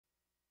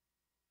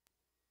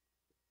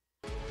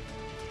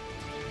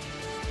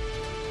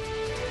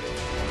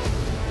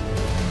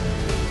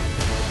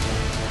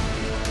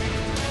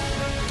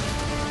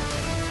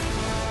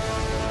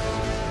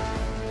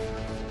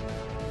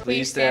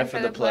Please stand for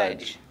the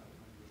pledge.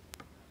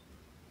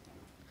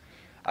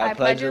 I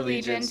pledge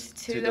allegiance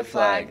to the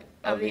flag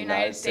of the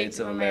United States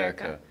of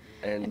America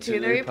and to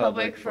the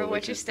republic for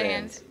which it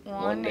stands,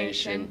 one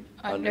nation,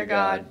 under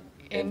God,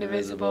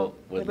 indivisible,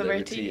 with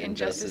liberty and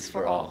justice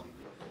for all.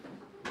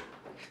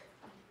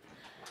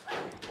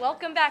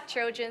 Welcome back,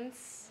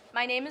 Trojans.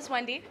 My name is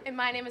Wendy. And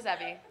my name is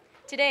Evie.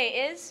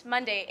 Today is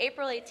Monday,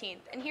 April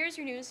 18th, and here's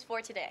your news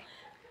for today.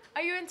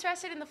 Are you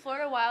interested in the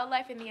Florida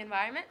wildlife and the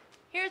environment?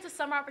 Here's a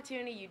summer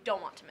opportunity you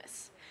don't want to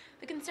miss.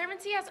 The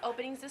Conservancy has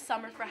openings this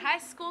summer for high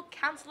school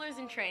counselors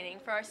in training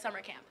for our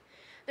summer camp.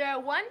 There are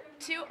 1,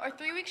 2, or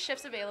 3-week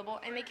shifts available,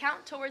 and they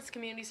count towards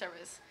community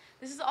service.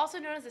 This is also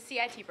known as the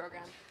CIT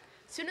program.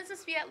 Students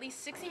must be at least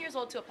 16 years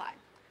old to apply.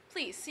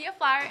 Please see a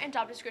flyer and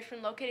job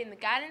description located in the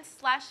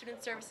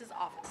Guidance/Student Services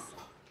office.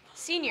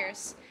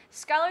 Seniors,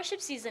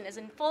 scholarship season is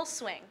in full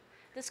swing.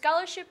 The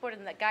scholarship board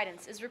and the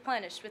guidance is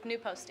replenished with new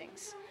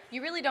postings.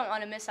 You really don't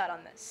want to miss out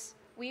on this.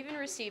 We even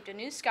received a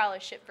new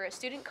scholarship for a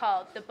student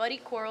called the Buddy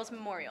Quarles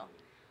Memorial.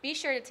 Be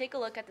sure to take a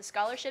look at the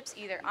scholarships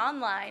either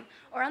online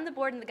or on the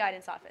board in the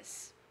guidance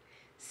office.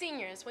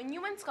 Seniors, when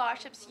you win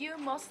scholarships, you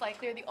most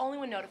likely are the only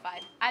one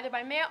notified, either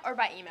by mail or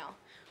by email.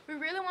 We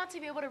really want to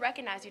be able to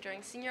recognize you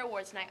during Senior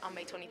Awards Night on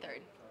May 23rd.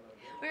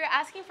 We are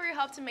asking for your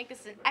help to make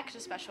this an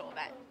extra special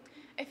event.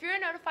 If you're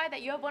notified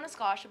that you have won a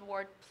scholarship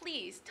award,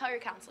 please tell your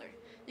counselor.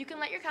 You can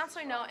let your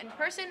counselor know in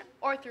person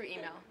or through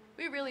email.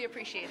 We really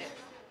appreciate it.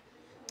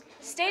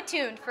 Stay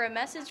tuned for a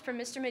message from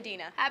Mr.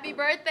 Medina. Happy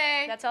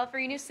birthday! That's all for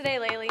your news today,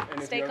 Laylee.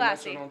 And Stay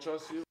classy.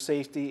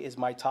 Safety is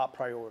my top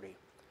priority.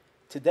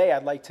 Today,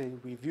 I'd like to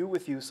review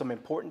with you some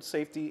important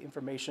safety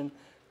information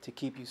to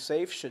keep you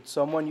safe should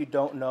someone you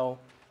don't know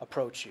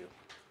approach you.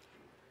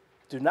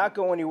 Do not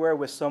go anywhere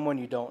with someone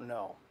you don't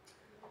know.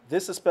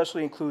 This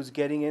especially includes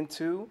getting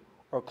into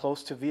or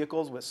close to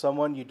vehicles with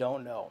someone you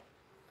don't know.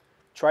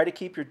 Try to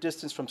keep your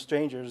distance from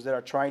strangers that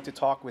are trying to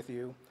talk with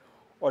you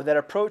or that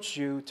approach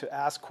you to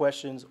ask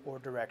questions or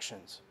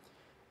directions.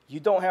 You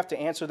don't have to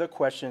answer their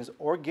questions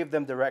or give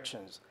them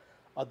directions.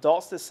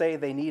 Adults that say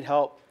they need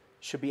help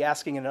should be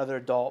asking another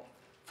adult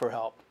for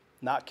help,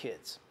 not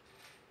kids.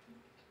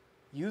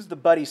 Use the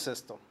buddy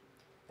system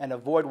and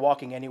avoid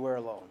walking anywhere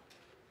alone.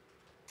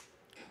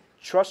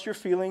 Trust your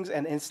feelings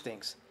and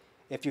instincts.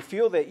 If you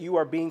feel that you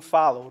are being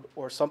followed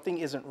or something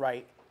isn't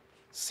right,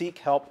 seek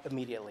help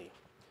immediately.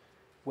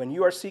 When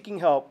you are seeking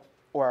help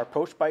or are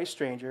approached by a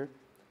stranger,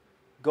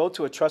 go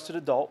to a trusted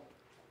adult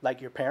like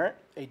your parent,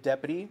 a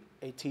deputy,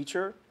 a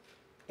teacher,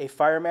 a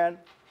fireman,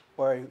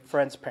 or a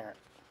friend's parent.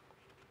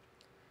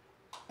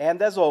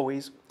 And as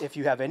always, if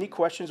you have any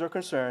questions or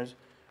concerns,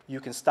 you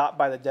can stop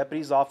by the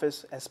deputy's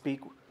office and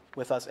speak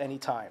with us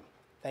anytime.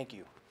 Thank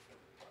you.